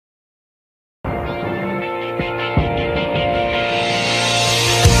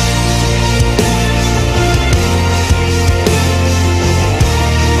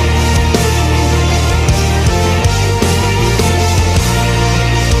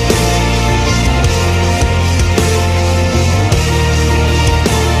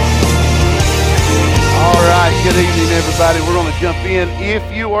everybody. We're going to jump in.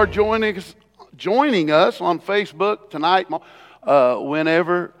 If you are joining us on Facebook tonight,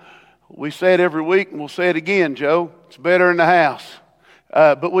 whenever, we say it every week, and we'll say it again, Joe. It's better in the house.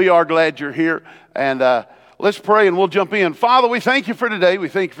 But we are glad you're here. And let's pray and we'll jump in. Father, we thank you for today. We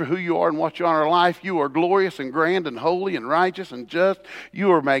thank you for who you are and what you are in our life. You are glorious and grand and holy and righteous and just.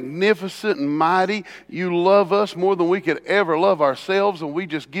 You are magnificent and mighty. You love us more than we could ever love ourselves. And we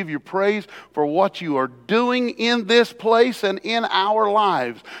just give you praise for what you are doing in this place and in our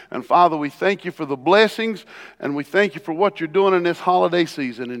lives. And Father, we thank you for the blessings and we thank you for what you're doing in this holiday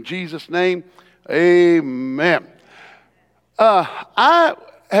season. In Jesus' name, amen. I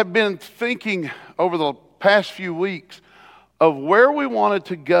have been thinking over the past few weeks of where we wanted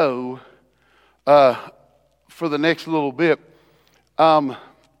to go for the next little bit. I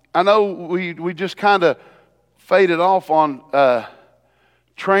know we just kind of faded off on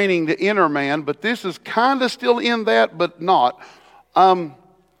training the inner man, but this is kind of still in that, but not. And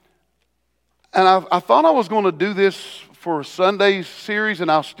I thought I was going to do this for Sunday's series,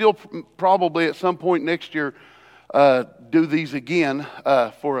 and I'll still probably at some point next year do these again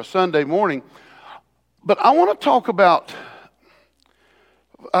for a Sunday morning. But I want to talk about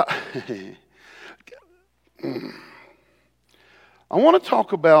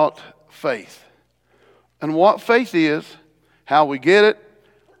faith and what faith is, how we get it,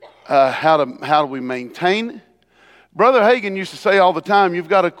 how do we maintain it. Brother Hagin used to say all the time, you've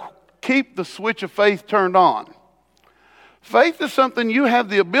got to keep the switch of faith turned on. Faith is something you have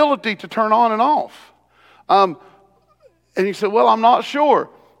the ability to turn on and off. And you say, well, I'm not sure.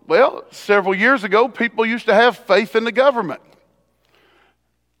 Well, several years ago, people used to have faith in the government,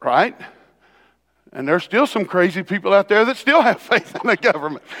 right? And there's still some crazy people out there that still have faith in the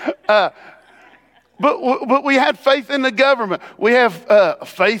government. But we had faith in the government. We have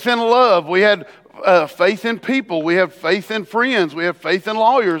faith in love. We had faith in people. We have faith in friends. We have faith in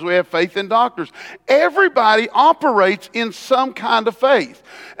lawyers. We have faith in doctors. Everybody operates in some kind of faith.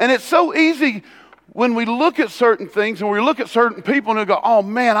 And it's so easy when we look at certain things and we look at certain people and we go, oh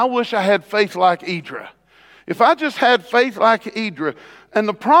man, I wish I had faith like Idra. If I just had faith like Idra. And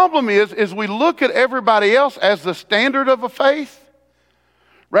the problem is we look at everybody else as the standard of a faith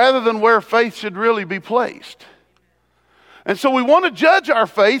rather than where faith should really be placed. And so we want to judge our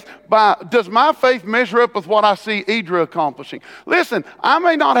faith by, does my faith measure up with what I see Idra accomplishing? Listen, I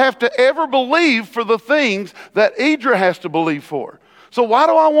may not have to ever believe for the things that Idra has to believe for. So why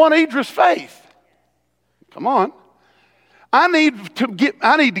do I want Idra's faith? Come on. I need to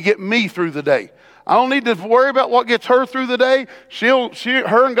get me through the day. I don't need to worry about what gets her through the day.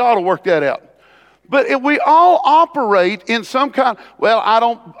 Her and God will work that out. But if we all operate in some kind, well, I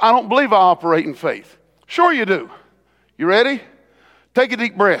don't believe I operate in faith. Sure you do. You ready? Take a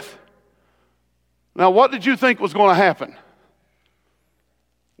deep breath. Now, what did you think was going to happen?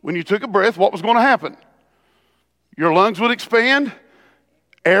 When you took a breath, what was going to happen? Your lungs would expand,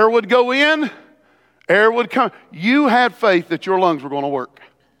 air would go in, air would come. You had faith that your lungs were going to work.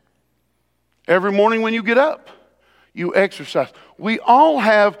 Every morning when you get up, you exercise. We all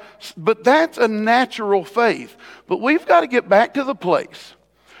have, but that's a natural faith. But we've got to get back to the place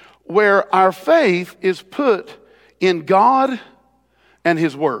where our faith is put in God and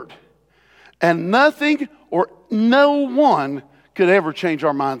His Word. And nothing or no one could ever change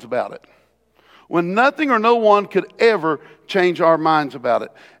our minds about it. When nothing or no one could ever change our minds about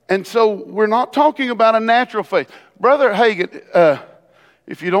it. And so we're not talking about a natural faith. Brother Hagin,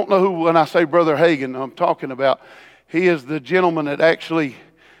 if you don't know who, when I say Brother Hagin, I'm talking about, he is the gentleman that actually,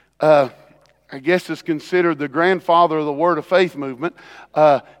 I guess is considered the grandfather of the Word of Faith movement.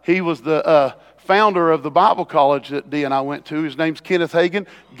 He was the founder of the Bible college that Dee and I went to. His name's Kenneth Hagin.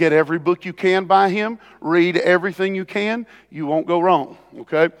 Get every book you can by him. Read everything you can. You won't go wrong,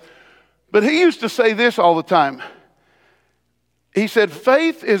 okay? But he used to say this all the time. He said,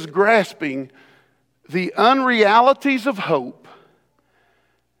 faith is grasping the unrealities of hope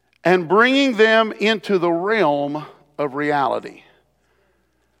and bringing them into the realm of reality.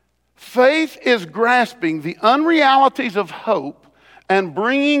 Faith is grasping the unrealities of hope and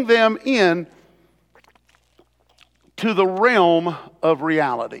bringing them in to the realm of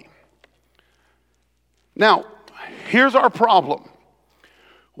reality. Now, here's our problem.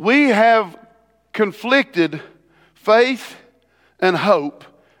 We have conflicted faith and hope,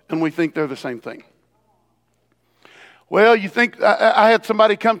 and we think they're the same thing. Well, you think, I had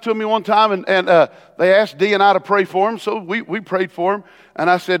somebody come to me one time, and they asked Dee and I to pray for him, so we prayed for him,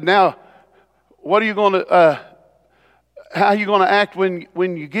 and I said, now, what are you going to, how are you going to act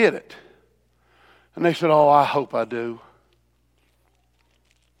when you get it? And they said, oh, I hope I do.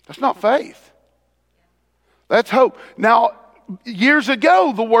 That's not faith. That's hope. Now, years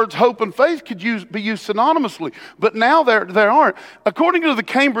ago, the words hope and faith could be used synonymously, but now there aren't. According to the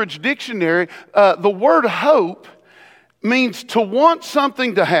Cambridge Dictionary, the word hope means to want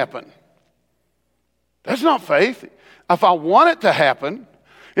something to happen. That's not faith. If I want it to happen,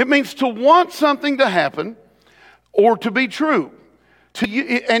 it means to want something to happen or to be true,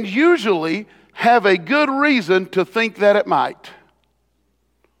 and usually have a good reason to think that it might.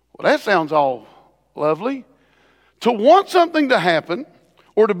 Well, that sounds all lovely. To want something to happen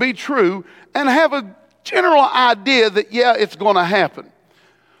or to be true and have a general idea that, yeah, it's going to happen.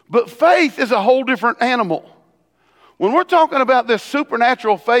 But faith is a whole different animal. When we're talking about this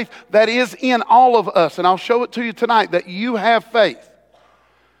supernatural faith that is in all of us, and I'll show it to you tonight, that you have faith.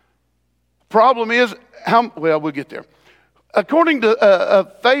 Problem is, we'll get there. According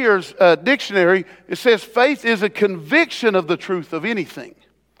to Thayer's dictionary, it says faith is a conviction of the truth of anything.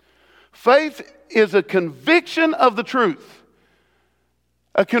 Faith is a conviction of the truth.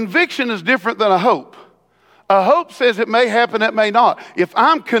 A conviction is different than a hope. A hope says it may happen, it may not. If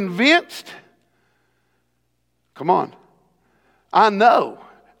I'm convinced, come on, I know.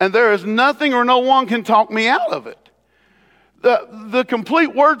 And there is nothing or no one can talk me out of it. The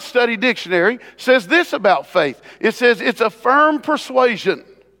Complete Word Study Dictionary says this about faith. It says it's a firm persuasion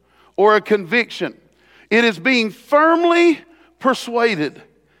or a conviction. It is being firmly persuaded.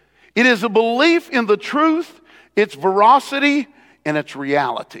 It is a belief in the truth, its veracity, and its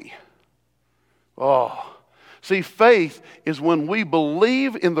reality. Oh, see, faith is when we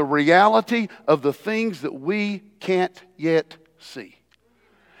believe in the reality of the things that we can't yet see.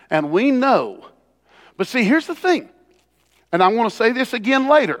 And we know. But see, here's the thing. And I'm going to say this again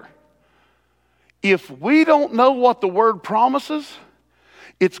later. If we don't know what the Word promises,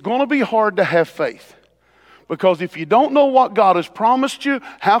 it's going to be hard to have faith. Because if you don't know what God has promised you,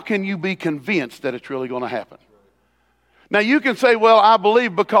 how can you be convinced that it's really going to happen? Now you can say, well, I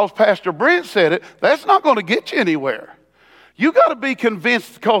believe because Pastor Brent said it. That's not going to get you anywhere. You got to be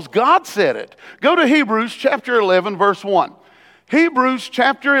convinced because God said it. Go to Hebrews chapter 11, verse 1. Hebrews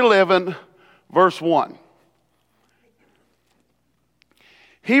chapter 11, verse 1.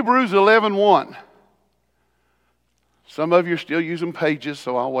 Hebrews 11, 1. Some of you are still using pages,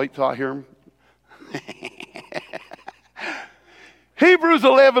 so I'll wait till I hear them. Hebrews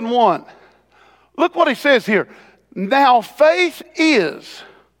 11, 1. Look what he says here. Now faith is.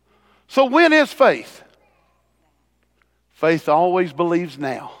 So when is faith? Faith always believes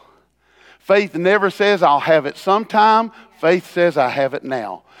now. Faith never says I'll have it sometime. Faith says I have it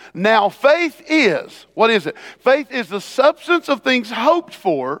now. Now faith is, what is it? Faith is the substance of things hoped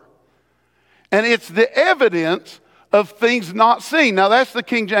for, and it's the evidence of things not seen. Now that's the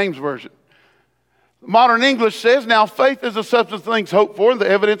King James Version. Modern English says, now faith is the substance of things hoped for and the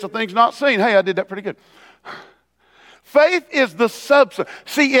evidence of things not seen. Hey, I did that pretty good. Faith is the substance.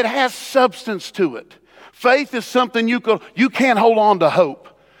 See, it has substance to it. Faith is something you can't hold on to hope.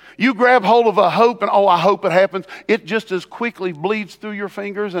 You grab hold of a hope and, I hope it happens. It just as quickly bleeds through your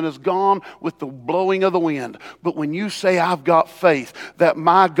fingers and is gone with the blowing of the wind. But when you say, I've got faith that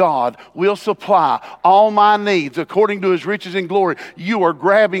my God will supply all my needs according to his riches and glory, you are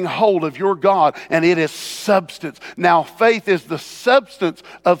grabbing hold of your God and it is substance. Now, faith is the substance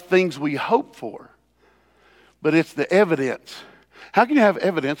of things we hope for, but it's the evidence. How can you have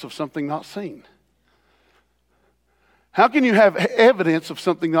evidence of something not seen? How can you have evidence of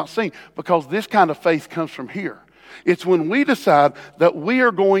something not seen? Because this kind of faith comes from here. It's when we decide that we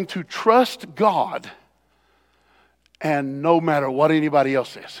are going to trust God and no matter what anybody else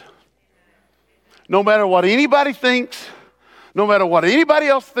says. No matter what anybody thinks, no matter what anybody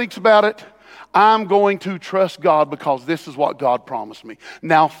else thinks about it, I'm going to trust God because this is what God promised me.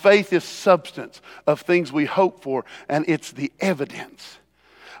 Now, faith is substance of things we hope for, and it's the evidence.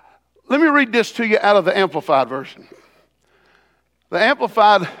 Let me read this to you out of the Amplified Version. The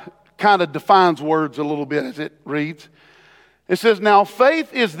Amplified kind of defines words a little bit as it reads. It says, now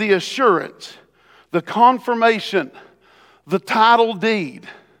faith is the assurance, the confirmation, the title deed.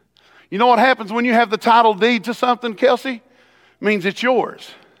 You know what happens when you have the title deed to something, Kelsey? It means it's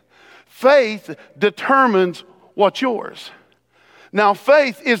yours. Faith determines what's yours. Now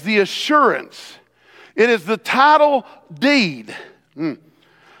faith is the assurance. It is the title deed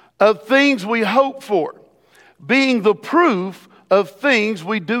of things we hope for, being the proof of things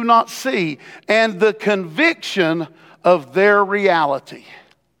we do not see, and the conviction of their reality.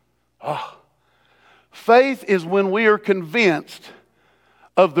 Oh. Faith is when we are convinced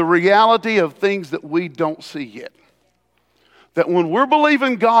of the reality of things that we don't see yet. That when we're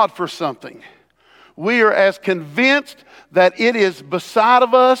believing God for something, we are as convinced that it is beside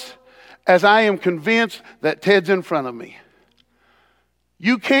of us as I am convinced that Ted's in front of me.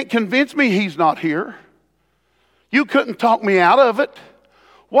 You can't convince me he's not here. You couldn't talk me out of it.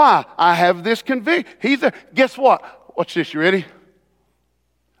 Why? I have this conviction. He's there. Guess what? Watch this. You ready?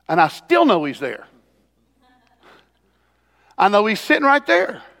 And I still know he's there. I know he's sitting right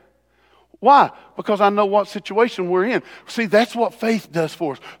there. Why? Because I know what situation we're in. See, that's what faith does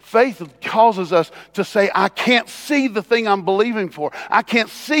for us. Faith causes us to say, I can't see the thing I'm believing for. I can't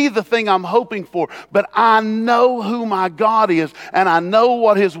see the thing I'm hoping for. But I know who my God is. And I know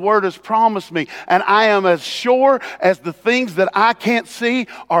what His Word has promised me. And I am as sure as the things that I can't see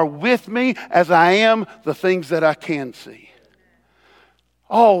are with me as I am the things that I can see.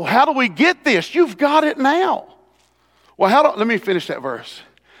 Oh, how do we get this? You've got it now. Well, let me finish that verse.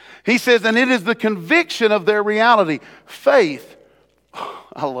 He says, and it is the conviction of their reality. Faith,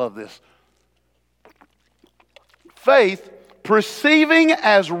 I love this. Faith, perceiving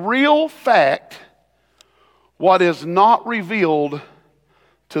as real fact what is not revealed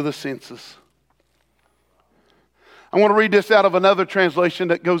to the senses. I want to read this out of another translation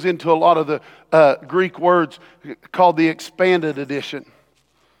that goes into a lot of the Greek words called the expanded edition.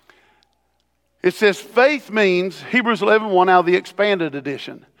 It says faith means, Hebrews 11:1 out of the expanded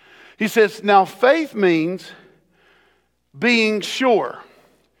edition. He says, now faith means being sure,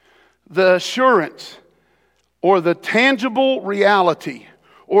 the assurance or the tangible reality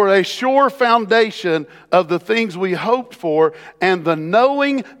or a sure foundation of the things we hoped for and the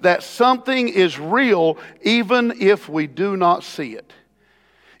knowing that something is real even if we do not see it.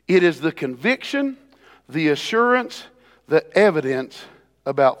 It is the conviction, the assurance, the evidence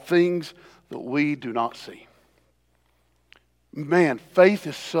about things that we do not see. Man, faith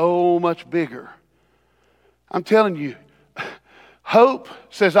is so much bigger. I'm telling you, hope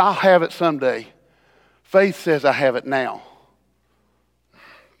says I'll have it someday. Faith says I have it now.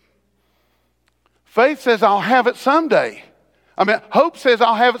 Faith says I'll have it someday. Hope says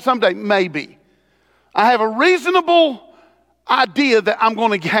I'll have it someday, maybe. I have a reasonable idea that I'm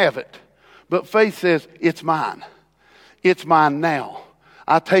going to have it. But faith says it's mine. It's mine now.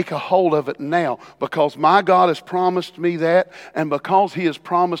 I take a hold of it now because my God has promised me that, and because He has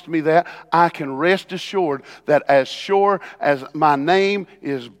promised me that, I can rest assured that as sure as my name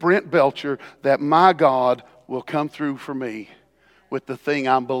is Brent Belcher, that my God will come through for me with the thing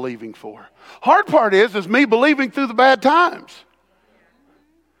I'm believing for. Hard part is me believing through the bad times.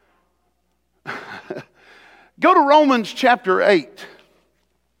 Go to Romans chapter 8.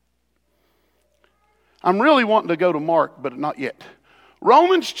 I'm really wanting to go to Mark, but not yet.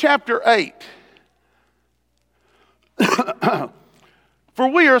 Romans chapter 8. For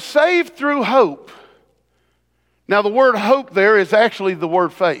we are saved through hope. Now the word hope there is actually the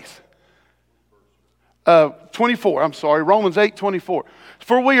word faith. 24, I'm sorry, Romans 8:24.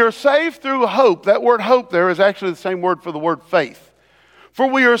 For we are saved through hope. That word hope there is actually the same word for the word faith. For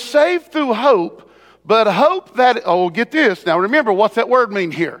we are saved through hope, but hope that, get this. Now remember, what's that word mean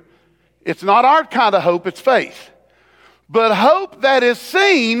here? It's not our kind of hope, it's faith. But hope that is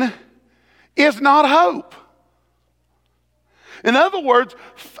seen is not hope. In other words,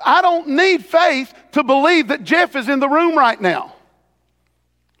 I don't need faith to believe that Jeff is in the room right now.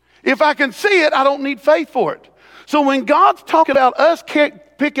 If I can see it, I don't need faith for it. So when God's talking about us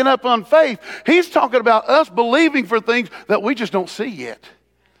picking up on faith, He's talking about us believing for things that we just don't see yet.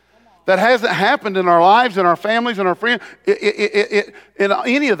 That hasn't happened in our lives, in our families, in our friends, in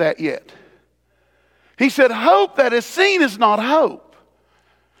any of that yet. He said, hope that is seen is not hope.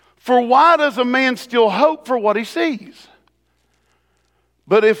 For why does a man still hope for what he sees?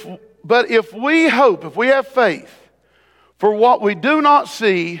 But if we hope, if we have faith for what we do not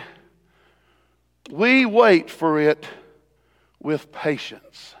see, we wait for it with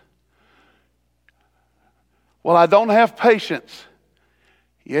patience. Well, I don't have patience.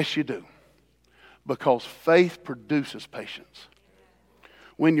 Yes, you do. Because faith produces patience.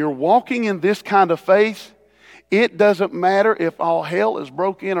 When you're walking in this kind of faith, it doesn't matter if all hell is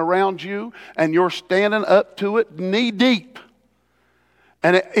broke in around you and you're standing up to it knee deep.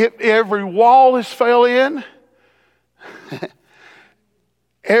 And if every wall is fell in,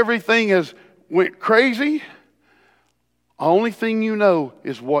 everything has went crazy, the only thing you know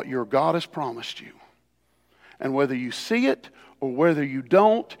is what your God has promised you. And whether you see it or whether you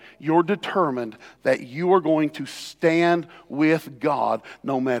don't, you're determined that you are going to stand with God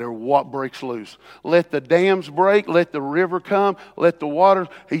no matter what breaks loose. Let the dams break, let the river come, let the waters.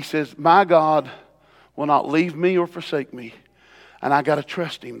 He says, my God will not leave me or forsake me. And I got to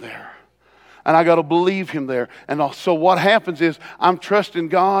trust Him there. And I got to believe Him there. And so what happens is I'm trusting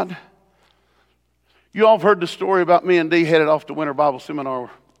God. You all have heard the story about me and Dee headed off to Winter Bible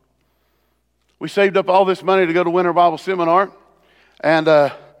Seminar. We saved up all this money to go to Winter Bible Seminar. And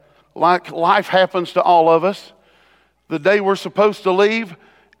like life happens to all of us, the day we're supposed to leave,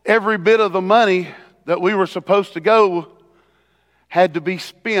 every bit of the money that we were supposed to go had to be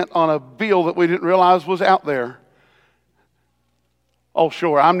spent on a bill that we didn't realize was out there. Oh,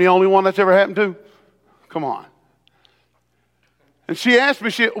 sure, I'm the only one that's ever happened to? Come on. And she asked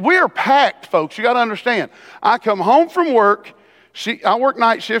me, we're packed, folks. You got to understand. I come home from work. I work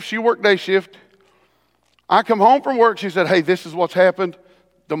night shift. She worked day shift. I come home from work. She said, hey, this is what's happened.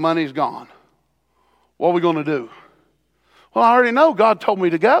 The money's gone. What are we going to do? Well, I already know God told me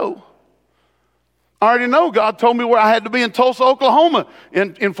to go. I already know God told me where I had to be in Tulsa, Oklahoma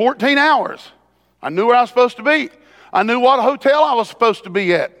in 14 hours. I knew where I was supposed to be. I knew what hotel I was supposed to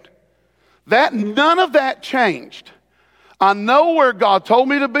be at. None of that changed. I know where God told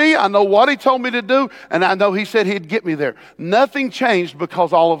me to be. I know what He told me to do. And I know He said He'd get me there. Nothing changed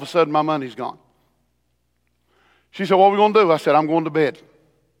because all of a sudden my money's gone. She said, what are we going to do? I said, I'm going to bed.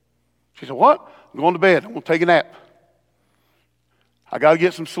 She said, what? I'm going to bed. I'm going to take a nap. I got to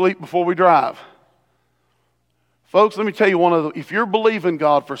get some sleep before we drive. Folks, let me tell you if you're believing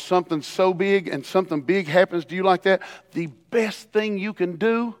God for something so big and something big happens to you like that, the best thing you can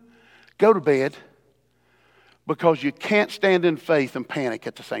do, go to bed, because you can't stand in faith and panic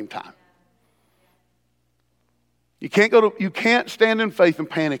at the same time. You can't stand in faith and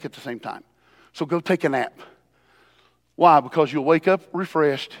panic at the same time. So go take a nap. Why? Because you'll wake up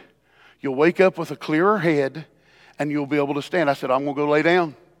refreshed, you'll wake up with a clearer head, and you'll be able to stand. I said, I'm going to go lay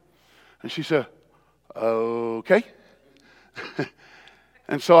down. And she said, okay.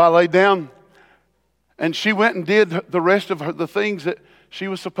 And so I laid down, and she went and did the rest of the things that she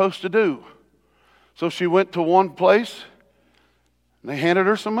was supposed to do. So she went to one place, and they handed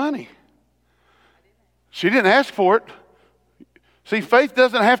her some money. She didn't ask for it. See, faith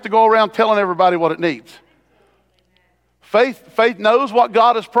doesn't have to go around telling everybody what it needs. Faith knows what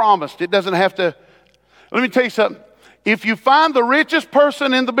God has promised. It doesn't have to. Let me tell you something. If you find the richest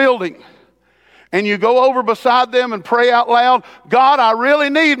person in the building and you go over beside them and pray out loud, God, I really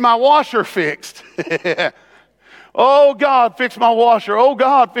need my washer fixed. Oh, God, fix my washer. Oh,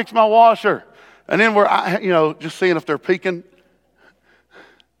 God, fix my washer. And then we're, just seeing if they're peeking.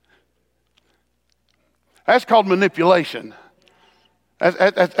 That's called manipulation. That's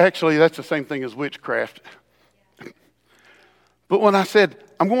the same thing as witchcraft. But when I said,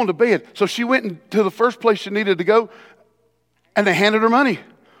 I'm going to bed. So she went to the first place she needed to go, and they handed her money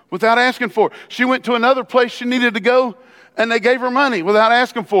without asking for it. She went to another place she needed to go, and they gave her money without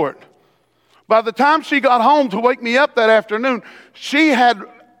asking for it. By the time she got home to wake me up that afternoon, she had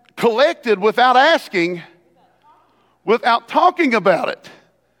collected without asking, without talking about it,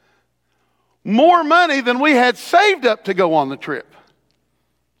 more money than we had saved up to go on the trip.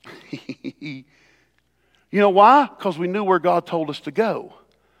 You know why? Because we knew where God told us to go.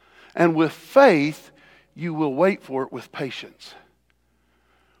 And with faith, you will wait for it with patience.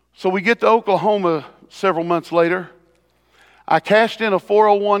 So we get to Oklahoma several months later. I cashed in a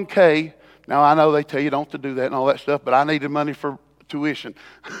 401k. Now, I know they tell you don't to do that and all that stuff, but I needed money for tuition.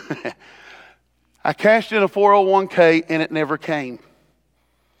 I cashed in a 401k, and it never came.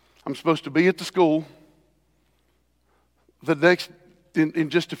 I'm supposed to be at the school in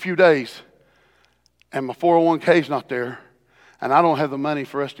just a few days, and my 401k is not there, and I don't have the money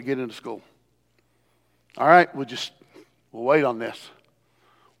for us to get into school. All right, we'll wait on this.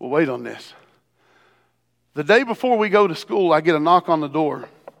 We'll wait on this. The day before we go to school, I get a knock on the door,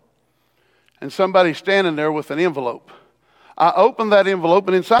 and somebody's standing there with an envelope. I opened that envelope,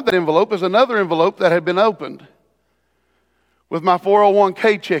 and inside that envelope is another envelope that had been opened with my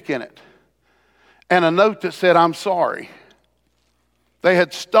 401k check in it, and a note that said, I'm sorry. They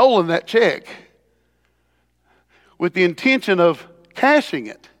had stolen that check with the intention of cashing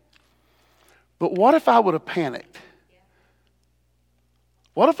it. But what if I would have panicked?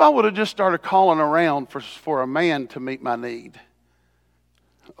 What if I would have just started calling around for a man to meet my need?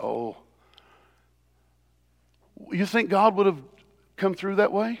 Oh. You think God would have come through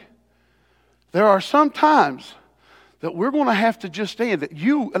that way? There are some times that we're going to have to just stand, that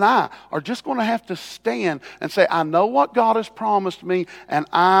you and I are just going to have to stand and say, I know what God has promised me, and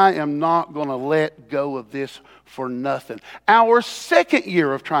I am not going to let go of this for nothing. Our second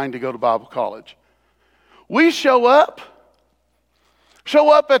year of trying to go to Bible college, we show up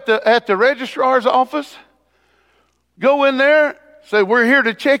at the registrar's office, go in there, say, we're here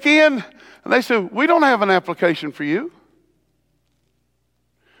to check in, and they say, we don't have an application for you.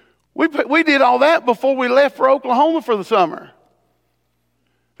 We did all that before we left for Oklahoma for the summer.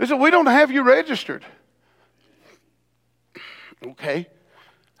 They said, we don't have you registered. Okay.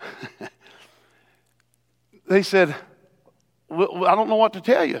 they said, well, I don't know what to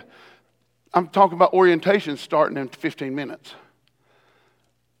tell you. I'm talking about orientation starting in 15 minutes.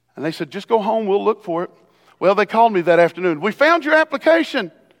 And they said, just go home, we'll look for it. Well, they called me that afternoon. We found your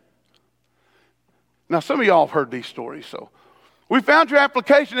application. Now, some of y'all have heard these stories, so. We found your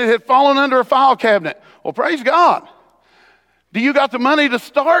application. It had fallen under a file cabinet. Well, praise God. Do you got the money to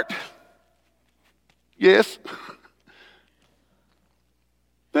start? Yes.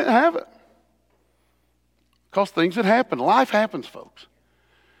 Didn't have it. Because things had happened. Life happens, folks.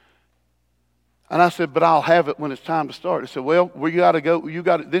 And I said, but I'll have it when it's time to start. They said, well, we got to go.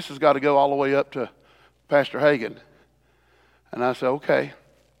 This has got to go all the way up to Pastor Hagan. And I said, okay.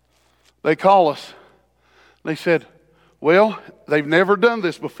 They call us. They said, well, they've never done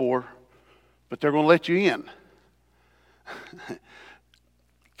this before, but they're going to let you in.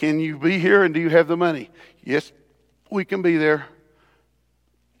 Can you be here and do you have the money? Yes, we can be there.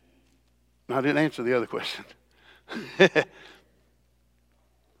 I didn't answer the other question.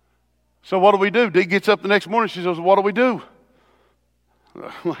 So what do? Dee gets up the next morning. She says, what do we do?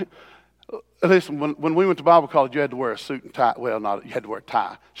 Listen, when we went to Bible college, you had to wear a suit and tie. Well, not you had to wear a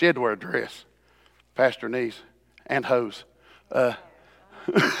tie. She had to wear a dress, past her knees, and hose. I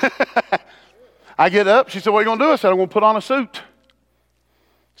get up. She said, what are you going to do? I said, I'm going to put on a suit.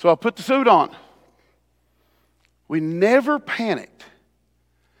 So I put the suit on. We never panicked.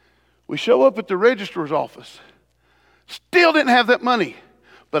 We show up at the registrar's office. Still didn't have that money.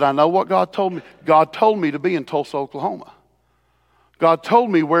 But I know what God told me. God told me to be in Tulsa, Oklahoma. God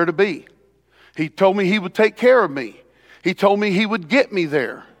told me where to be. He told me He would take care of me. He told me He would get me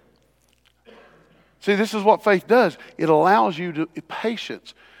there. See, this is what faith does. It allows you to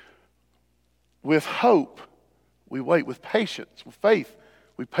patience. With hope, we wait. With patience, with faith,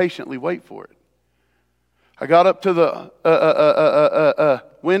 we patiently wait for it. I got up to the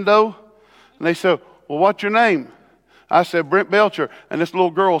window, and they said, well, what's your name? I said, Brent Belcher. And this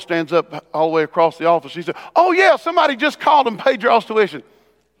little girl stands up all the way across the office. She said, oh, yeah, somebody just called and paid your tuition.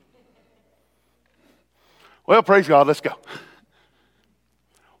 Well, praise God, let's go.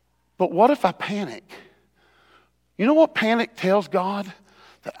 But what if I panic? You know what panic tells God?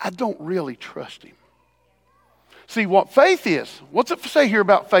 That I don't really trust Him. See, what faith is, what's it say here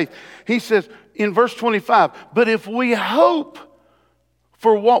about faith? He says in verse 25, but if we hope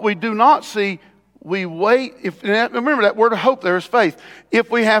for what we do not see, we wait. Remember that word of hope there is faith. If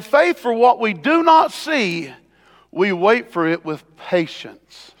we have faith for what we do not see, we wait for it with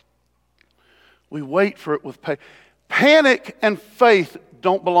patience. We wait for it with patience. Panic and faith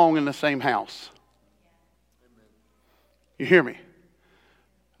don't belong in the same house. You hear me?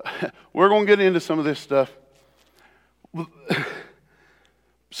 We're going to get into some of this stuff.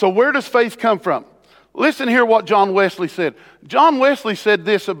 So where does faith come from? Listen here what John Wesley said. John Wesley said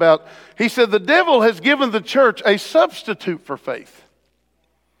this about, he said, the devil has given the church a substitute for faith.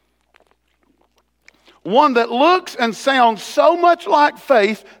 One that looks and sounds so much like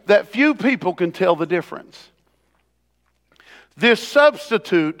faith that few people can tell the difference. This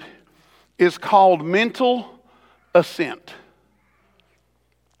substitute is called mental assent.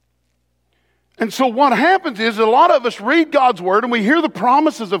 And so what happens is a lot of us read God's word and we hear the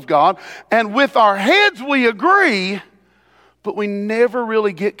promises of God, and with our heads we agree, but we never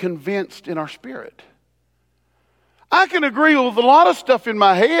really get convinced in our spirit. I can agree with a lot of stuff in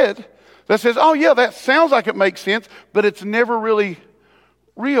my head that says, oh yeah, that sounds like it makes sense, but it's never really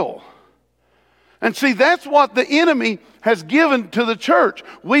real. And see, that's what the enemy has given to the church.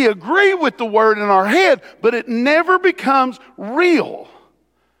 We agree with the word in our head, but it never becomes real.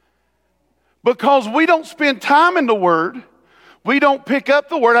 Because we don't spend time in the Word. We don't pick up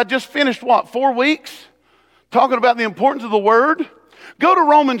the Word. I just finished, 4 weeks? Talking about the importance of the Word. Go to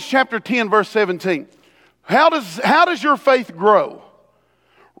Romans chapter 10, verse 17. How does your faith grow?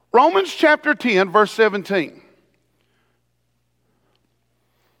 Romans chapter 10, verse 17.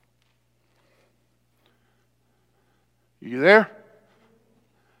 You there?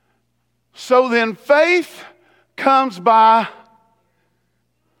 So then faith comes by...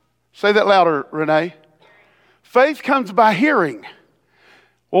 Say that louder, Renee. Faith comes by hearing.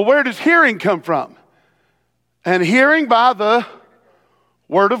 Well, where does hearing come from? And hearing by the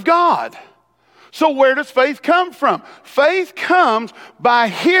Word of God. So where does faith come from? Faith comes by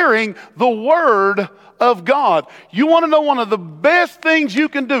hearing the Word of God. You want to know one of the best things you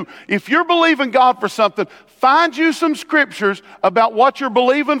can do? If you're believing God for something, find you some scriptures about what you're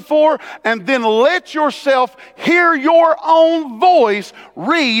believing for, and then let yourself hear your own voice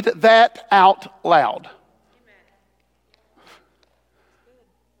read that out loud.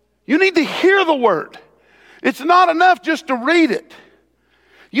 You need to hear the word. It's not enough just to read it.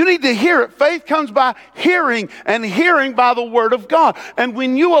 You need to hear it. Faith comes by hearing, and hearing by the Word of God. And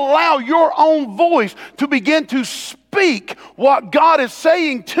when you allow your own voice to begin to speak what God is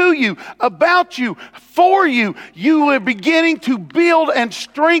saying to you, about you, for you, you are beginning to build and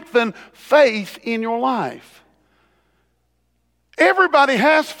strengthen faith in your life. Everybody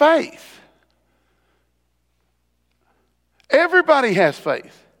has faith. Everybody has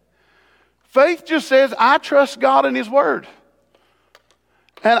faith. Faith just says, I trust God and His Word.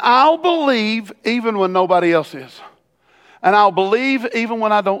 And I'll believe even when nobody else is. And I'll believe even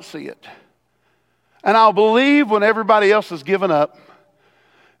when I don't see it. And I'll believe when everybody else has given up.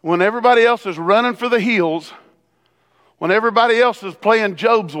 When everybody else is running for the hills. When everybody else is playing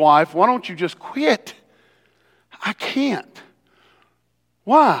Job's wife. Why don't you just quit? I can't.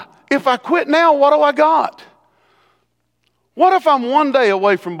 Why? If I quit now, what do I got? What if I'm one day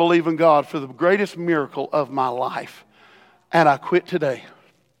away from believing God for the greatest miracle of my life and I quit today?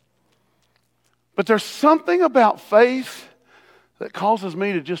 But there's something about faith that causes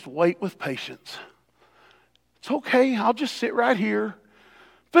me to just wait with patience. It's okay, I'll just sit right here.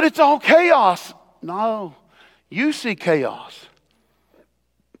 But it's all chaos. No, you see chaos.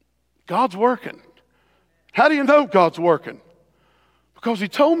 God's working. How do you know God's working? Because He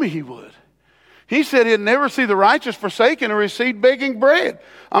told me He would. He said He'd never see the righteous forsaken or receive begging bread.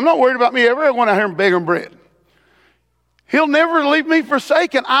 I'm not worried about me ever going out here and begging bread. He'll never leave me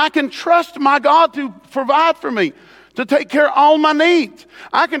forsaken. I can trust my God to provide for me, to take care of all my needs.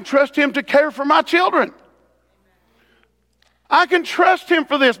 I can trust Him to care for my children. I can trust Him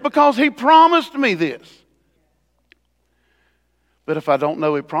for this because He promised me this. But if I don't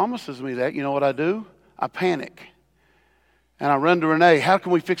know He promises me that, you know what I do? I panic. And I run to Renee, how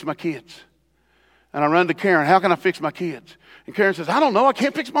can we fix my kids? And I run to Karen, how can I fix my kids? And Karen says, I don't know, I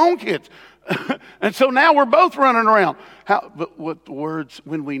can't fix my own kids. And so now we're both running around. But what words,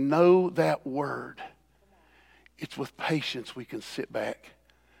 when we know that word, it's with patience we can sit back.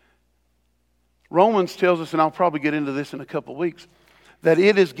 Romans tells us, and I'll probably get into this in a couple weeks, that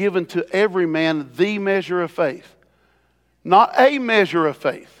it is given to every man the measure of faith. Not a measure of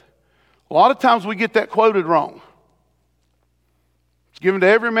faith. A lot of times we get that quoted wrong. It's given to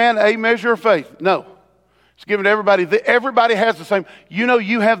every man a measure of faith. No. It's given to everybody. Everybody has the same. You know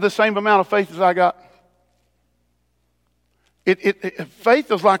you have the same amount of faith as I got.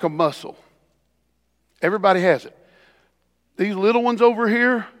 Faith is like a muscle. Everybody has it. These little ones over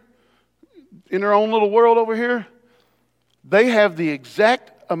here, in their own little world over here, they have the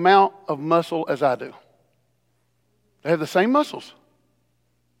exact amount of muscle as I do. They have the same muscles.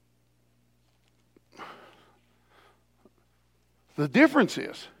 The difference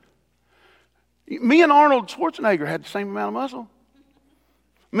is, me and Arnold Schwarzenegger had the same amount of muscle.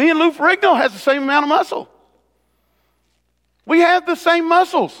 Me and Lou Ferrigno has the same amount of muscle. We have the same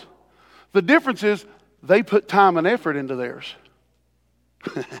muscles. The difference is they put time and effort into theirs.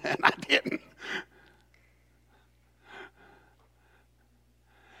 And I didn't.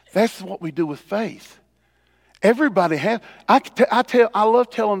 That's what we do with faith. Everybody has. I love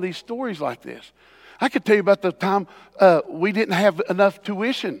telling these stories like this. I could tell you about the time we didn't have enough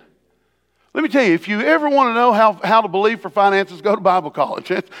tuition. Let me tell you, if you ever want to know how to believe for finances, go to Bible college.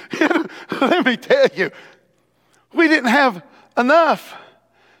 Let me tell you, we didn't have enough.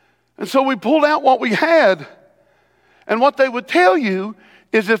 And so we pulled out what we had. And what they would tell you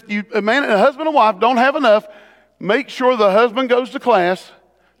is if a husband and wife don't have enough, make sure the husband goes to class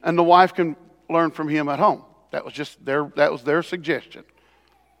and the wife can learn from him at home. That was their suggestion.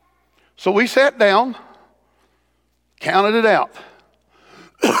 So we sat down, counted it out.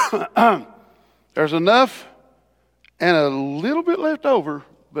 There's enough and a little bit left over,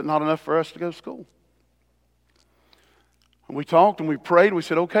 but not enough for us to go to school. And we talked and we prayed and we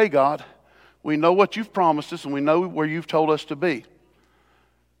said, okay, God, we know what you've promised us and we know where you've told us to be.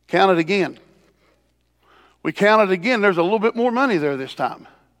 Count it again. We counted again. There's a little bit more money there this time.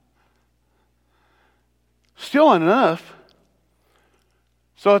 Still ain't enough.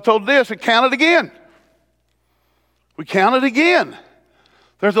 So I told this, and count it again. We counted again.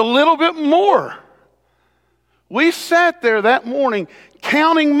 There's a little bit more. We sat there that morning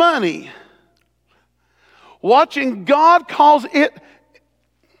counting money, watching God cause it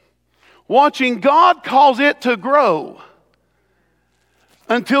to grow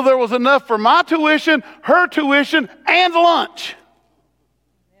until there was enough for my tuition, her tuition, and lunch.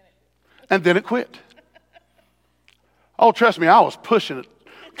 And then it quit. Oh, trust me, I was pushing it.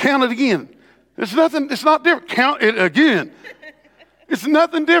 Count it again. It's not different. Count it again. It's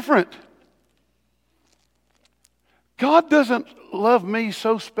nothing different. God doesn't love me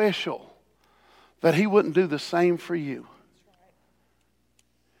so special that He wouldn't do the same for you.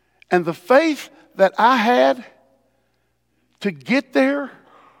 And the faith that I had to get there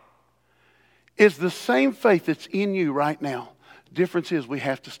is the same faith that's in you right now. Difference is we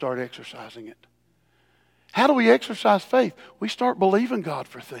have to start exercising it. How do we exercise faith? We start believing God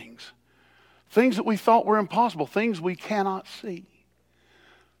for things. Things that we thought were impossible. Things we cannot see.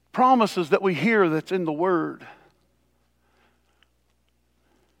 Promises that we hear that's in the Word.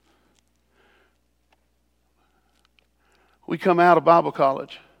 We come out of Bible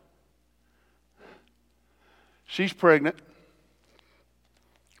college. She's pregnant.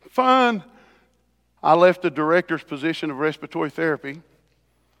 Fun. I left the director's position of respiratory therapy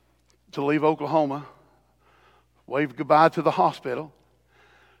to leave Oklahoma, wave goodbye to the hospital,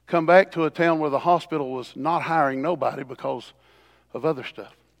 come back to a town where the hospital was not hiring nobody because of other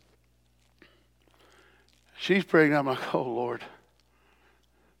stuff. She's pregnant. I'm like, oh, Lord.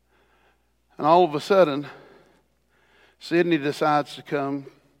 And all of a sudden, Sydney decides to come,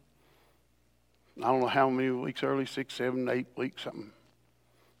 I don't know how many weeks early, 6, 7, 8 weeks, something.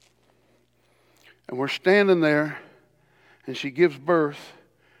 And we're standing there, and she gives birth.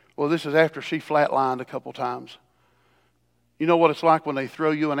 Well, this is after she flatlined a couple times. You know what it's like when they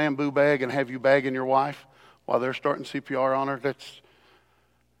throw you an ambu bag and have you bagging your wife while they're starting CPR on her?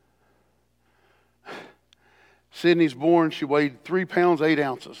 Sydney's born. She weighed 3 pounds, 8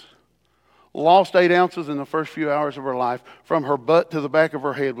 ounces. Lost 8 ounces in the first few hours of her life. From her butt to the back of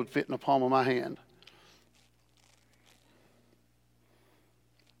her head would fit in the palm of my hand.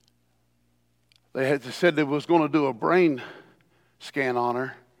 They said they was going to do a brain scan on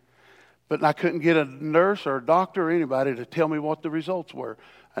her, but I couldn't get a nurse or a doctor or anybody to tell me what the results were.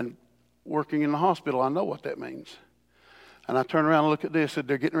 And working in the hospital, I know what that means. And I turned around and looked at this and said,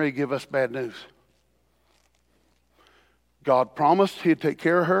 they're getting ready to give us bad news. God promised He'd take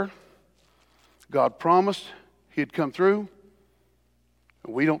care of her. God promised He'd come through.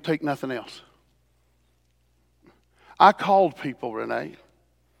 We don't take nothing else. I called people, Renee,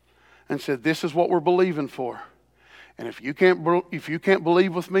 and said, this is what we're believing for. And if you can't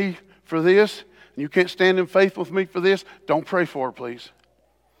believe with me for this, and you can't stand in faith with me for this, don't pray for her, please.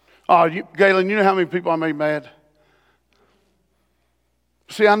 Oh, Galen, you know how many people I made mad?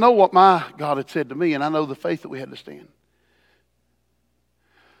 See, I know what my God had said to me, and I know the faith that we had to stand.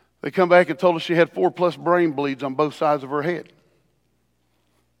 They come back and told us she had 4+ brain bleeds on both sides of her head.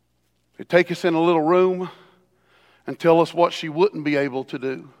 They take us in a little room and tell us what she wouldn't be able to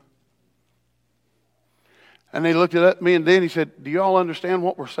do. And they looked at me and Danny said, do you all understand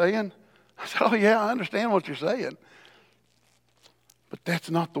what we're saying? I said, oh yeah, I understand what you're saying. But that's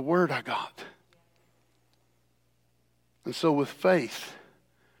not the word I got. And so with faith,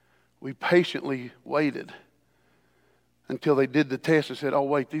 we patiently waited until they did the test and said, oh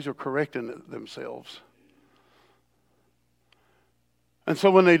wait, these are correcting themselves. And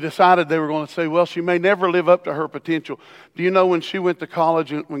so when they decided they were going to say, well, she may never live up to her potential. Do you know when she went to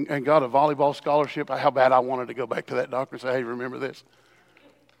college and got a volleyball scholarship, how bad I wanted to go back to that doctor and say, hey, remember this?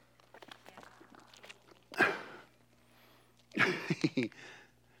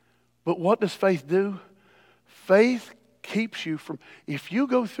 But what does faith do? Faith keeps you from, if you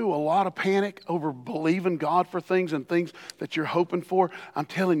go through a lot of panic over believing God for things and things that you're hoping for, I'm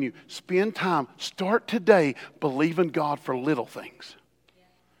telling you, spend time, start today believing God for little things.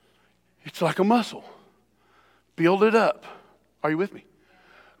 It's like a muscle. Build it up. Are you with me?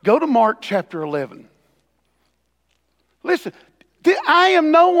 Go to Mark chapter 11. Listen, I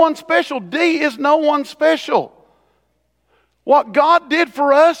am no one special. D is no one special. What God did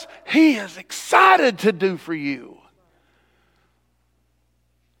for us, He is excited to do for you.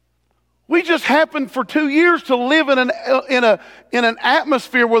 We just happened for 2 years to live in an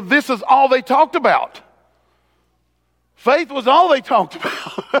atmosphere where this is all they talked about. Faith was all they talked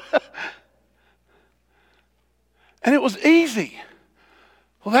about. And it was easy.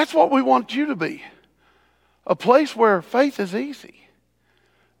 Well, that's what we want you to be. A place where faith is easy.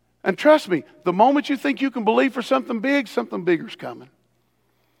 And trust me, the moment you think you can believe for something bigger's coming.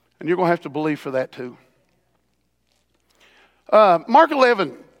 And you're going to have to believe for that too. Mark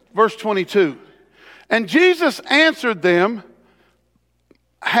 11, verse 22. And Jesus answered them,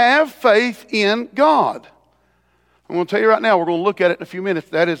 have faith in God. I'm going to tell you right now, we're going to look at it in a few minutes.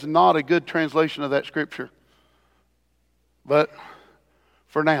 That is not a good translation of that scripture. But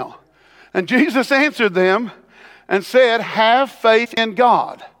for now. And Jesus answered them and said, have faith in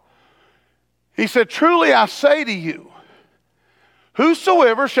God. He said, truly I say to you,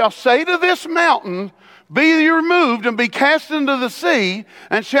 whosoever shall say to this mountain, be removed and be cast into the sea,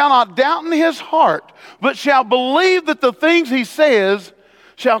 and shall not doubt in his heart, but shall believe that the things he says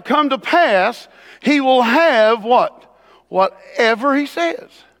shall come to pass, he will have what? Whatever he says.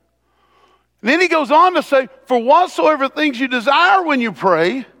 And then he goes on to say, for whatsoever things you desire when you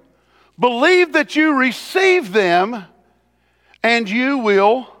pray, believe that you receive them and you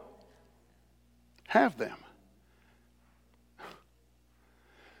will have them.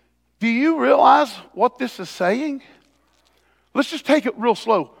 Do you realize what this is saying? Let's just take it real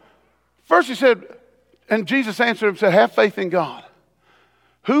slow. First he said, and Jesus answered him and said, have faith in God.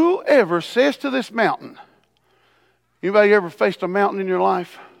 Whoever says to this mountain, anybody ever faced a mountain in your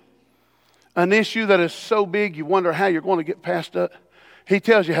life? An issue that is so big you wonder how you're going to get past it? He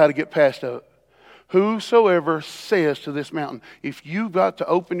tells you how to get past it. Whosoever says to this mountain, if you've got to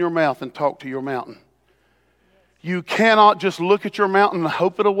open your mouth and talk to your mountain, you cannot just look at your mountain and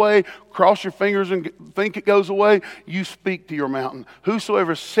hope it away, cross your fingers and think it goes away. You speak to your mountain.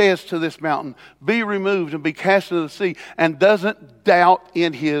 Whosoever says to this mountain, be removed and be cast into the sea, and doesn't doubt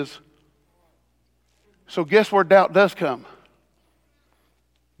in his. So guess where doubt does come?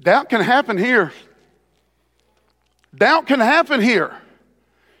 Doubt can happen here. Doubt can happen here.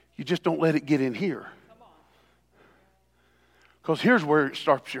 You just don't let it get in here. Because here's where it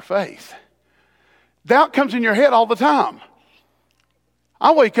starts your faith. Doubt comes in your head all the time.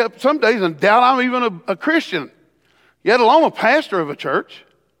 I wake up some days and doubt I'm even a Christian, yet alone a pastor of a church.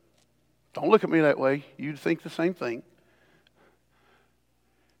 Don't look at me that way. You'd think the same thing.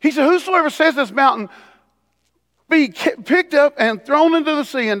 He said, whosoever says this mountain, be picked up and thrown into the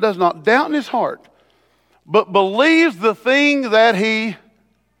sea, and does not doubt in his heart, but believes the thing that he,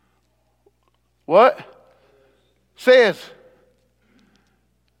 what? Says.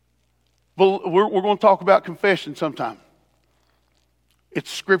 We're going to talk about confession sometime. It's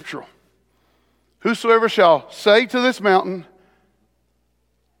scriptural. Whosoever shall say to this mountain,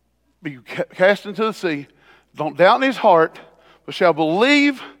 be cast into the sea, don't doubt in his heart, but shall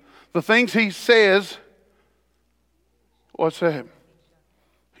believe the things he says, what's that?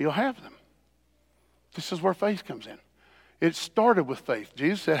 He'll have them. This is where faith comes in. It started with faith.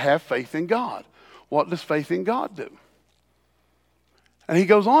 Jesus said, have faith in God. What does faith in God do? And he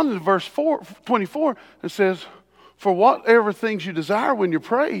goes on in verse 24 and says, for whatever things you desire when you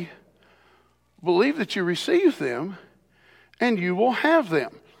pray, believe that you receive them and you will have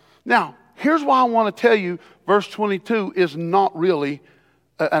them. Now, here's why I want to tell you verse 22 is not really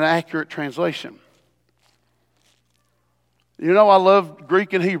an accurate translation. You know, I love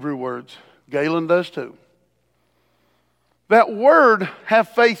Greek and Hebrew words. Galen does too. That word, have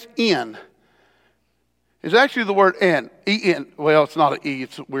faith in, is actually the word en. E-N. Well, it's not an E.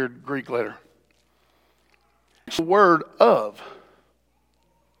 It's a weird Greek letter. It's the word of.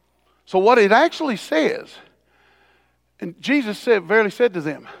 So what it actually says, and Jesus verily said to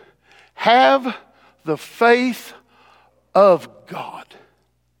them, have the faith of God.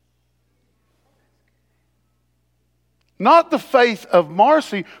 Not the faith of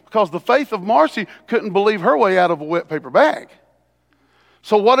Marcy, because the faith of Marcy couldn't believe her way out of a wet paper bag.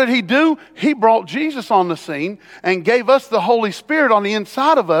 So what did he do? He brought Jesus on the scene and gave us the Holy Spirit on the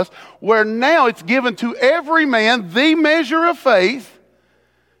inside of us, where now it's given to every man the measure of faith.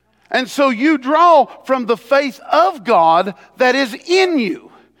 And so you draw from the faith of God that is in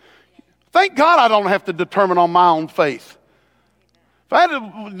you. Thank God I don't have to determine on my own faith. If I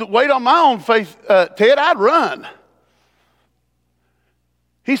had to wait on my own faith, Ted, I'd run.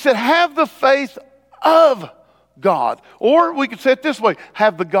 He said, have the faith of God. Or we could say it this way,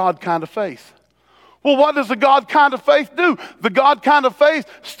 have the God kind of faith. Well, what does the God kind of faith do? The God kind of faith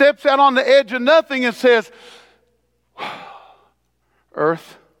steps out on the edge of nothing and says,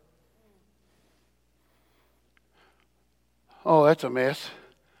 earth, oh, that's a mess.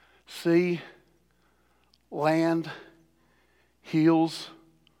 Sea, land, hills,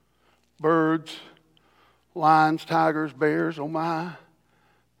 birds, lions, tigers, bears, oh my.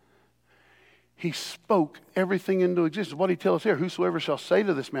 He spoke everything into existence. What did he tell us here? Whosoever shall say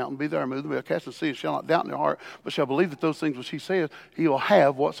to this mountain, be there and move, be cast into the sea, and shall not doubt in their heart, but shall believe that those things which he says, he will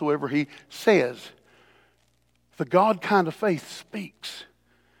have whatsoever he says. The God kind of faith speaks.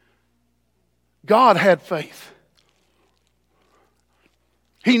 God had faith.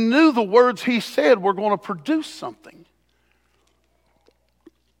 He knew the words he said were going to produce something.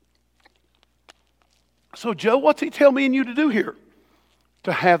 So, Joe, what's he tell me and you to do here?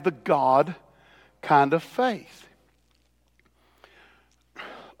 To have the God kind of faith.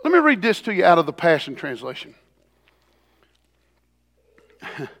 Let me read this to you out of the Passion Translation.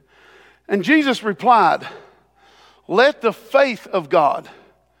 And Jesus replied, let the faith of God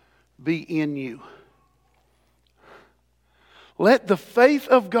be in you. Let the faith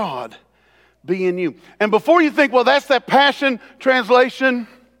of God be in you. And before you think, well, that's that Passion Translation,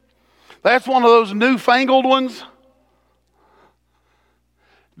 that's one of those newfangled ones.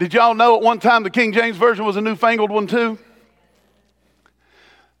 Did y'all know at one time the King James Version was a newfangled one too?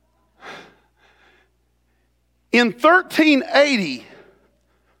 In 1380,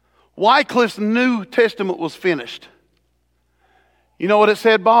 Wycliffe's New Testament was finished. You know what it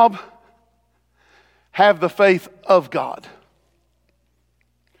said, Bob? Have the faith of God.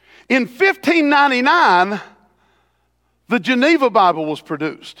 In 1599, the Geneva Bible was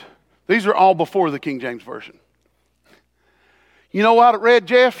produced. These are all before the King James Version. You know what it read,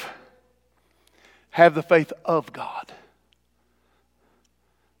 Jeff? Have the faith of God.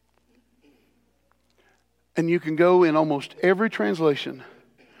 And you can go in almost every translation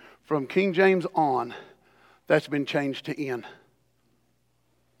from King James on, that's been changed to in.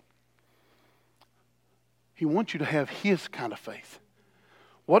 He wants you to have his kind of faith.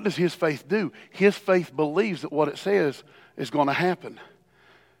 What does his faith do? His faith believes that what it says is going to happen.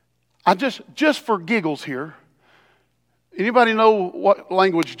 I just for giggles here, anybody know what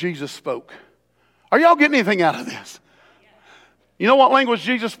language Jesus spoke? Are y'all getting anything out of this? You know what language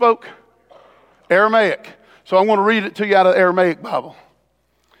Jesus spoke? Aramaic. So I'm going to read it to you out of the Aramaic Bible.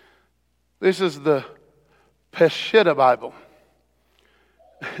 This is the Peshitta Bible.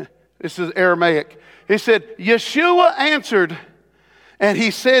 This is Aramaic. He said, Yeshua answered, and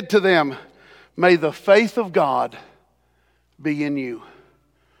he said to them, may the faith of God be in you.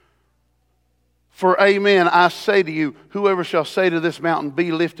 For amen, I say to you, whoever shall say to this mountain,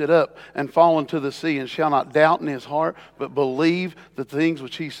 be lifted up and fall into the sea, and shall not doubt in his heart, but believe the things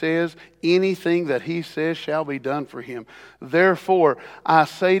which he says, anything that he says shall be done for him. Therefore, I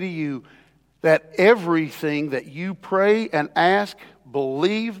say to you that everything that you pray and ask,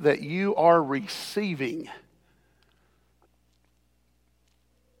 believe that you are receiving.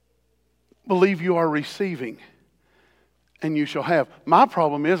 Believe you are receiving, and you shall have. My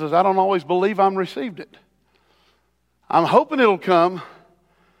problem is I don't always believe I'm received it. I'm hoping it'll come.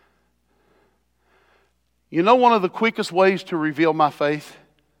 You know one of the quickest ways to reveal my faith?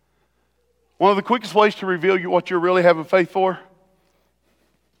 One of the quickest ways to reveal what you're really having faith for?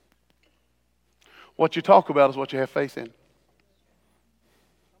 What you talk about is what you have faith in.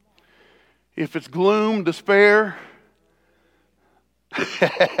 If it's gloom, despair,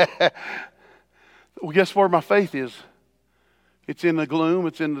 well, guess where my faith is? It's in the gloom,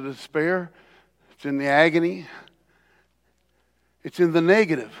 it's in the despair, it's in the agony, it's in the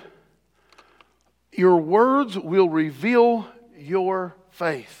negative. Your words will reveal your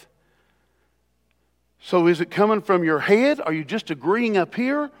faith. So is it coming from your head? Are you just agreeing up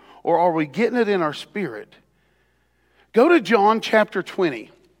here? Or are we getting it in our spirit? Go to John chapter 20.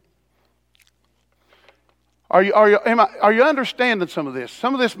 Are you understanding some of this?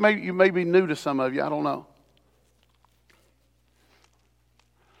 Some of this may be new to some of you. I don't know.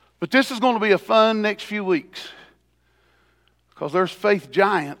 But this is going to be a fun next few weeks. Because there's faith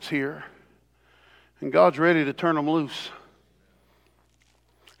giants here. And God's ready to turn them loose.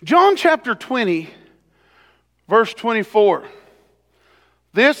 John chapter 20, verse 24.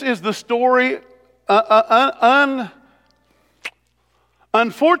 This is the story,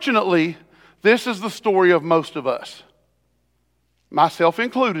 unfortunately, this is the story of most of us. Myself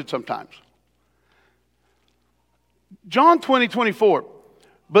included sometimes. John 20:24.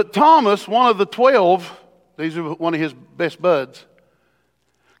 But Thomas, one of the 12, these are one of his best buds,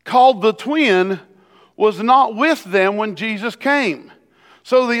 called the twin, was not with them when Jesus came.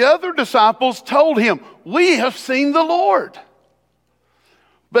 So the other disciples told him, we have seen the Lord.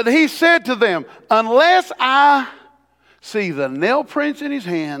 But he said to them, unless I see the nail prints in his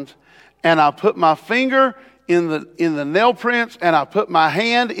hands, and I put my finger in the nail prints, and I put my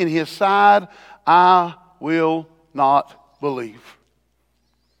hand in his side, I will not believe.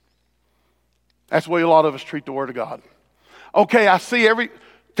 That's the way a lot of us treat the Word of God. Okay, I see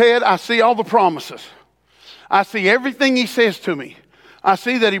I see all the promises. I see everything he says to me. I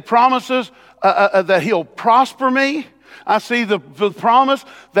see that he promises that he'll prosper me. I see the promise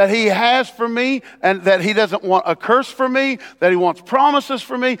that he has for me, and that he doesn't want a curse for me, that he wants promises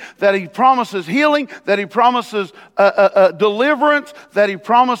for me, that he promises healing, that he promises deliverance, that he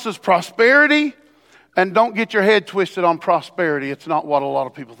promises prosperity. And don't get your head twisted on prosperity. It's not what a lot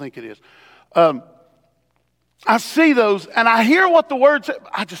of people think it is. I see those, and I hear what the word says.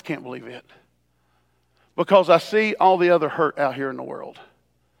 I just can't believe it. Because I see all the other hurt out here in the world.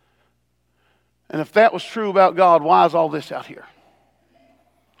 And if that was true about God, why is all this out here?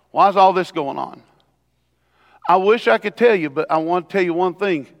 Why is all this going on? I wish I could tell you, but I want to tell you one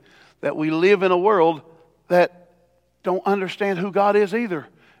thing. That we live in a world that don't understand who God is either.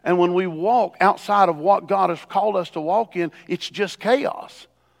 And when we walk outside of what God has called us to walk in, it's just chaos.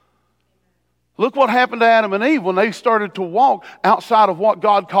 Look what happened to Adam and Eve when they started to walk outside of what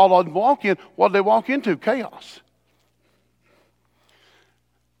God called them to walk in. What did they walk into? Chaos.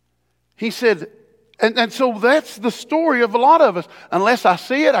 He said, and so that's the story of a lot of us. Unless I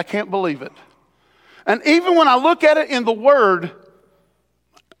see it, I can't believe it. And even when I look at it in the Word,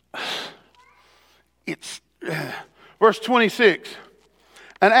 it's verse 26.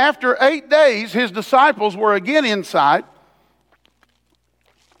 And after 8 days, his disciples were again inside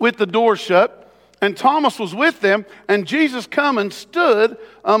with the door shut, and Thomas was with them, and Jesus come and stood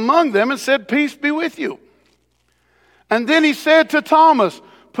among them and said, "Peace be with you." And then he said to Thomas,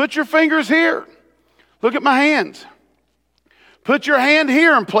 "Put your fingers here. Look at my hands. Put your hand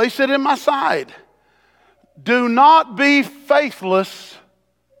here and place it in my side. Do not be faithless,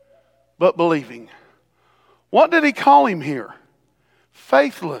 but believing." What did he call him here?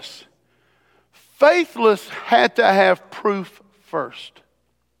 Faithless. Faithless had to have proof first.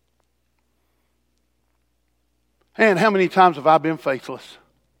 And how many times have I been faithless?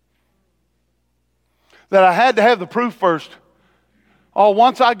 That I had to have the proof first. Oh,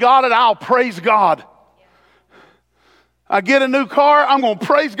 once I got it, I'll praise God. I get a new car, I'm going to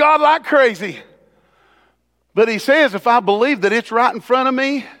praise God like crazy. But he says if I believe that it's right in front of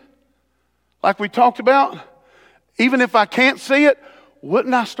me, like we talked about, even if I can't see it,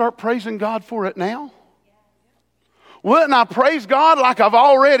 wouldn't I start praising God for it now? Wouldn't I praise God like I've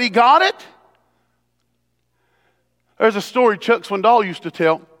already got it? There's a story Chuck Swindoll used to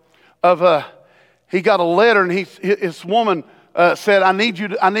tell of he got a letter and his woman said, I need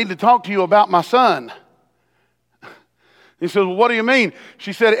to talk to you about my son. He said, "Well, what do you mean?"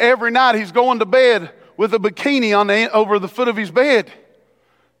 She said, "Every night he's going to bed with a bikini over the foot of his bed.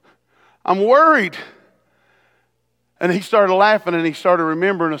 I'm worried." And he started laughing and he started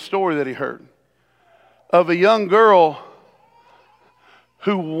remembering a story that he heard of a young girl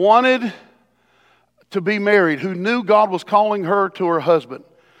who wanted to be married, who knew God was calling her to her husband.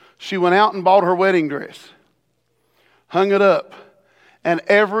 She went out and bought her wedding dress, hung it up, and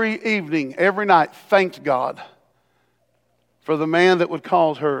every evening, every night, thanked God for the man that would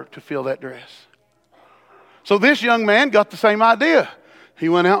cause her to feel that dress. So this young man got the same idea. He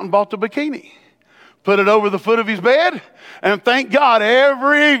went out and bought the bikini, put it over the foot of his bed, and thanked God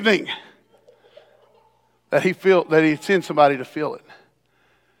every evening that he'd send somebody to feel it.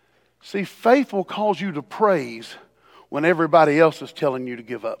 See, faith will cause you to praise when everybody else is telling you to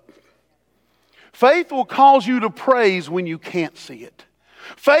give up. Faith will cause you to praise when you can't see it.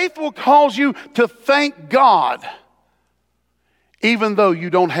 Faith will cause you to thank God even though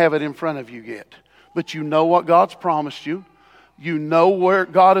you don't have it in front of you yet. But you know what God's promised you. You know where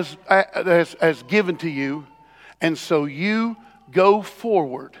God has given to you. And so you go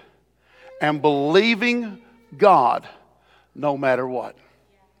forward and believing God no matter what.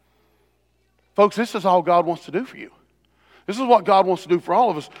 Folks, this is all God wants to do for you. This is what God wants to do for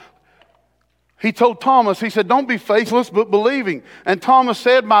all of us. He told Thomas, he said, "Don't be faithless, but believing." And Thomas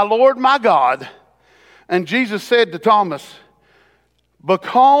said, "My Lord, my God." And Jesus said to Thomas,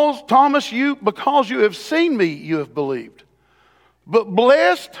 because you have seen me, you have believed. But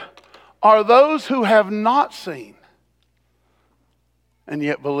blessed are those who have not seen and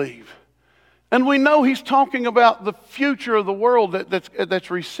yet believe. And we know he's talking about the future of the world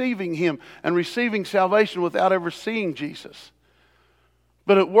that's receiving him and receiving salvation without ever seeing Jesus.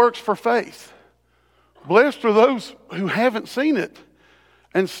 But it works for faith. Blessed are those who haven't seen it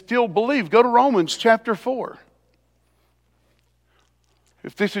and still believe. Go to Romans chapter 4.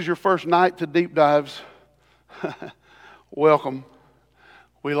 If this is your first night to deep dives, welcome.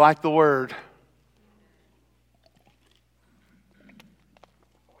 We like the word.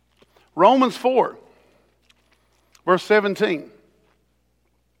 Romans 4, verse 17.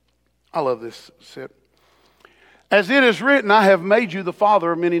 I love this. As it is written, "I have made you the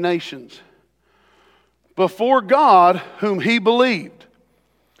father of many nations, before God whom he believed,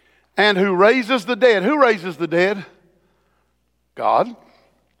 and who raises the dead." Who raises the dead? God.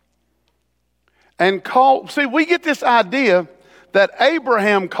 And we get this idea that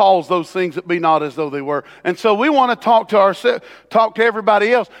Abraham calls those things that be not as though they were. And so we want to talk to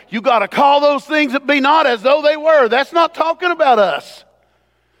everybody else. You got to call those things that be not as though they were. That's not talking about us.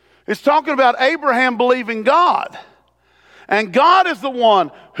 It's talking about Abraham believing God. And God is the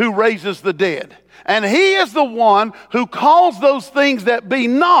one who raises the dead. And he is the one who calls those things that be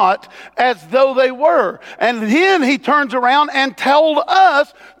not as though they were. And then he turns around and told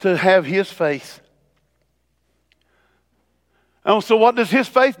us to have his faith. And so what does his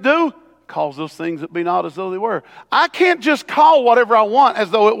faith do? calls those things that be not as though they were. I can't just call whatever I want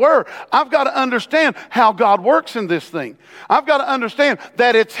as though it were. I've got to understand how God works in this thing. I've got to understand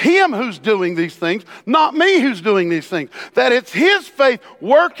that it's Him who's doing these things, not me who's doing these things. That it's His faith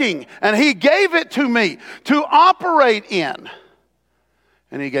working, and He gave it to me to operate in.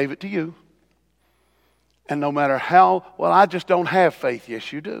 And He gave it to you. And no matter how, well, I just don't have faith.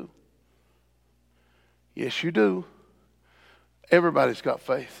 Yes, you do. Yes, you do. Everybody's got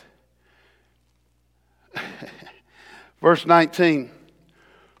faith. Verse 19,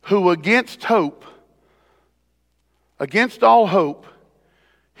 who against all hope,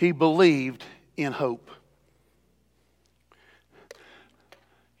 he believed in hope.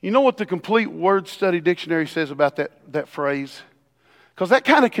 You know what the Complete Word Study Dictionary says about that phrase? Because that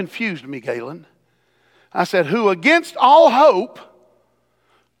kind of confused me, Galen. I said, who against all hope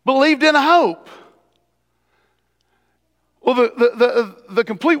believed in hope. Well, the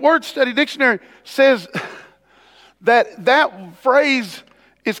Complete Word Study Dictionary says that phrase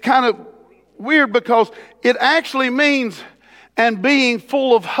is kind of weird because it actually means and being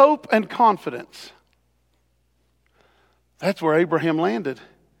full of hope and confidence. That's where Abraham landed.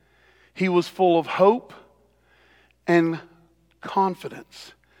 He was full of hope and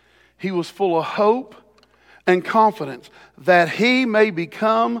confidence. He was full of hope and confidence that he may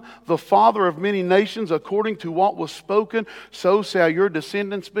become the father of many nations according to what was spoken, so shall your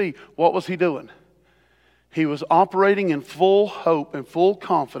descendants be. What was he doing? He was operating in full hope and full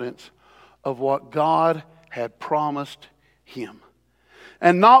confidence of what God had promised him.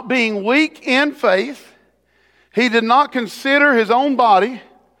 And not being weak in faith, he did not consider his own body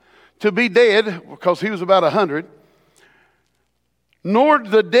to be dead, because he was about 100, nor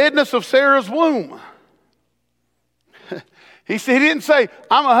the deadness of Sarah's womb. He didn't say,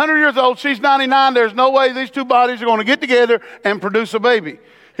 I'm 100 years old, she's 99, there's no way these two bodies are going to get together and produce a baby.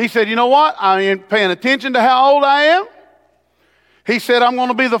 He said, you know what? I ain't paying attention to how old I am. He said, I'm going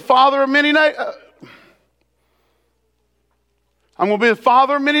to be the father of many nations. I'm going to be the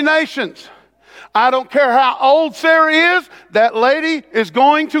father of many nations. I don't care how old Sarah is, that lady is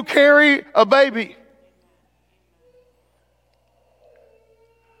going to carry a baby.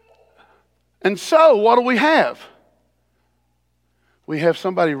 And so, what do we have? We have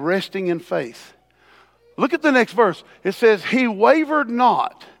somebody resting in faith. Look at the next verse. It says, he wavered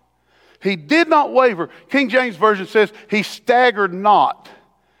not. He did not waver. King James Version says, he staggered not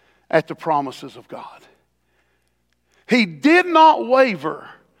at the promises of God. He did not waver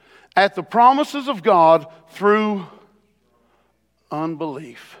at the promises of God through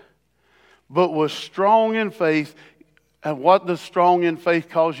unbelief, but was strong in faith. And what does strong in faith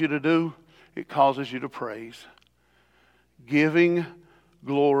cause you to do? It causes you to praise, giving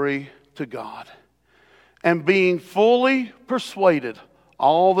glory to God, and being fully persuaded.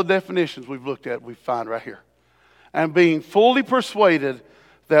 All the definitions we've looked at, we find right here. And being fully persuaded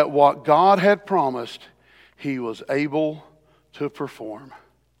that what God had promised, he was able to perform.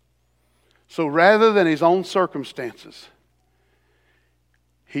 So rather than his own circumstances,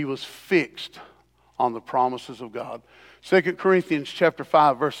 he was fixed on the promises of God. 2 Corinthians chapter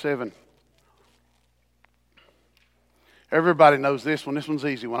 5, verse 7. Everybody knows this one. This one's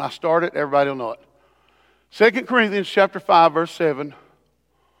easy. When I start it, everybody will know it. 2 Corinthians chapter 5, verse 7.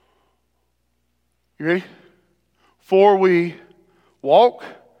 You ready? For we walk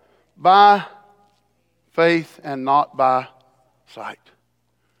by faith and not by sight.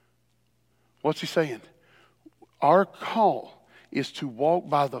 What's he saying? Our call is to walk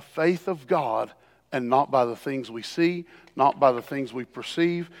by the faith of God and not by the things we see, not by the things we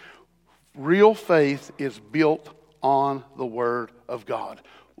perceive. Real faith is built on the Word of God.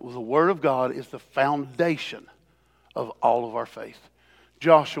 The Word of God is the foundation of all of our faith.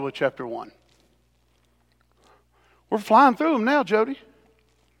 Joshua chapter 1. We're flying through them now, Jody.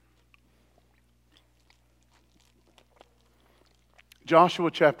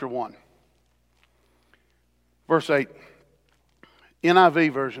 Joshua chapter 1. Verse 8.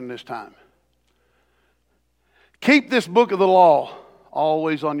 NIV version this time. Keep this book of the law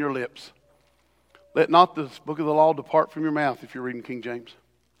always on your lips. Let not this book of the law depart from your mouth, if you're reading King James.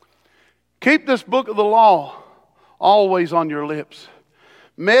 Keep this book of the law always on your lips.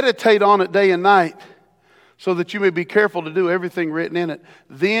 Meditate on it day and night, so that you may be careful to do everything written in it.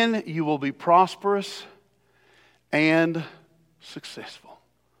 Then you will be prosperous and successful.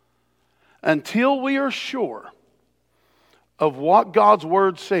 Until we are sure of what God's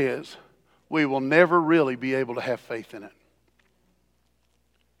Word says, we will never really be able to have faith in it.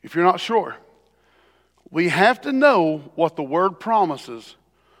 If you're not sure, we have to know what the Word promises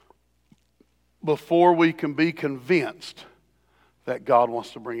before we can be convinced that God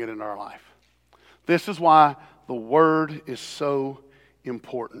wants to bring it into our life. This is why the Word is so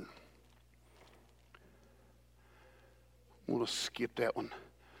important. I'm going to skip that one.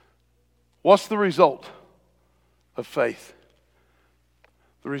 What's the result of faith?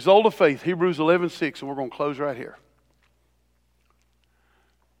 The result of faith, Hebrews 11:6, and we're going to close right here.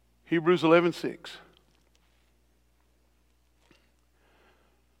 Hebrews 11:6.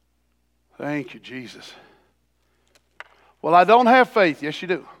 Thank you, Jesus. Well, I don't have faith. Yes, you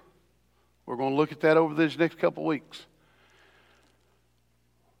do. We're going to look at that over these next couple weeks.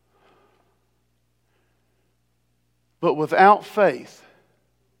 But without faith,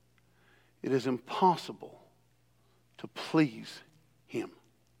 it is impossible to please Him.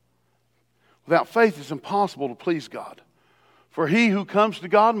 Without faith, it's impossible to please God. For he who comes to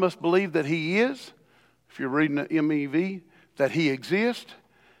God must believe that He is, if you're reading the MEV, that He exists.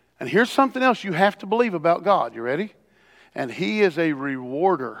 And here's something else you have to believe about God. You ready? And He is a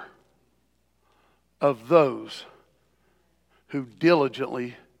rewarder of those who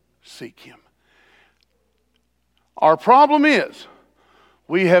diligently seek Him. Our problem is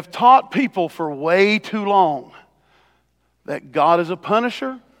we have taught people for way too long that God is a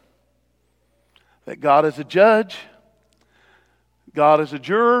punisher, that God is a judge, God is a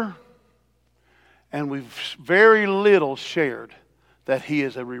juror, and we've very little shared that He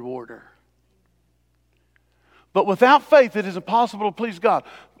is a rewarder. But without faith, it is impossible to please God.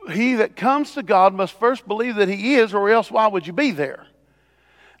 He that comes to God must first believe that He is, or else why would you be there?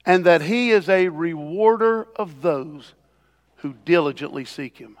 And that He is a rewarder of those who diligently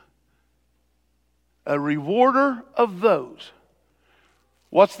seek Him. A rewarder of those.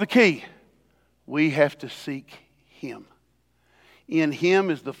 What's the key? We have to seek Him. In Him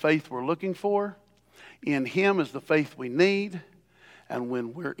is the faith we're looking for. In Him is the faith we need. And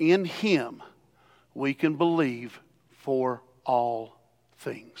when we're in Him, we can believe for all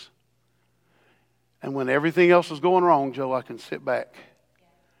things. And when everything else is going wrong, Joe, I can sit back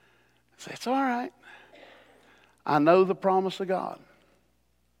and say, it's all right. I know the promise of God.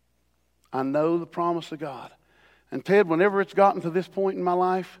 I know the promise of God. And Ted, whenever it's gotten to this point in my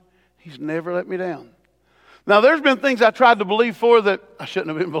life, He's never let me down. Now, there's been things I tried to believe for that I shouldn't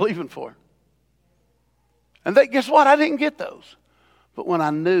have been believing for. And guess what? I didn't get those. But when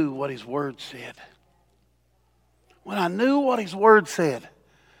I knew what His Word said,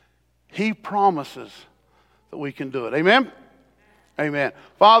 He promises that we can do it. Amen? Amen.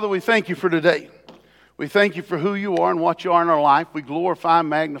 Father, we thank You for today. We thank You for who You are and what You are in our life. We glorify and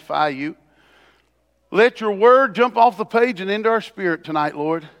magnify You. Let Your Word jump off the page and into our spirit tonight,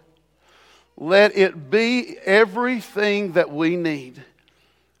 Lord. Let it be everything that we need.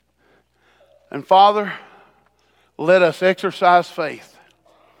 And Father, let us exercise faith.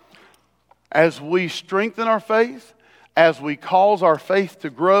 As we strengthen our faith, as we cause our faith to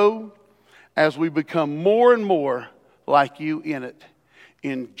grow, as we become more and more like You in it.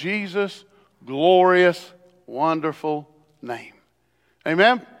 In Jesus' glorious, wonderful name.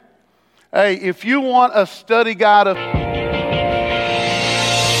 Amen? Hey, if you want a study guide of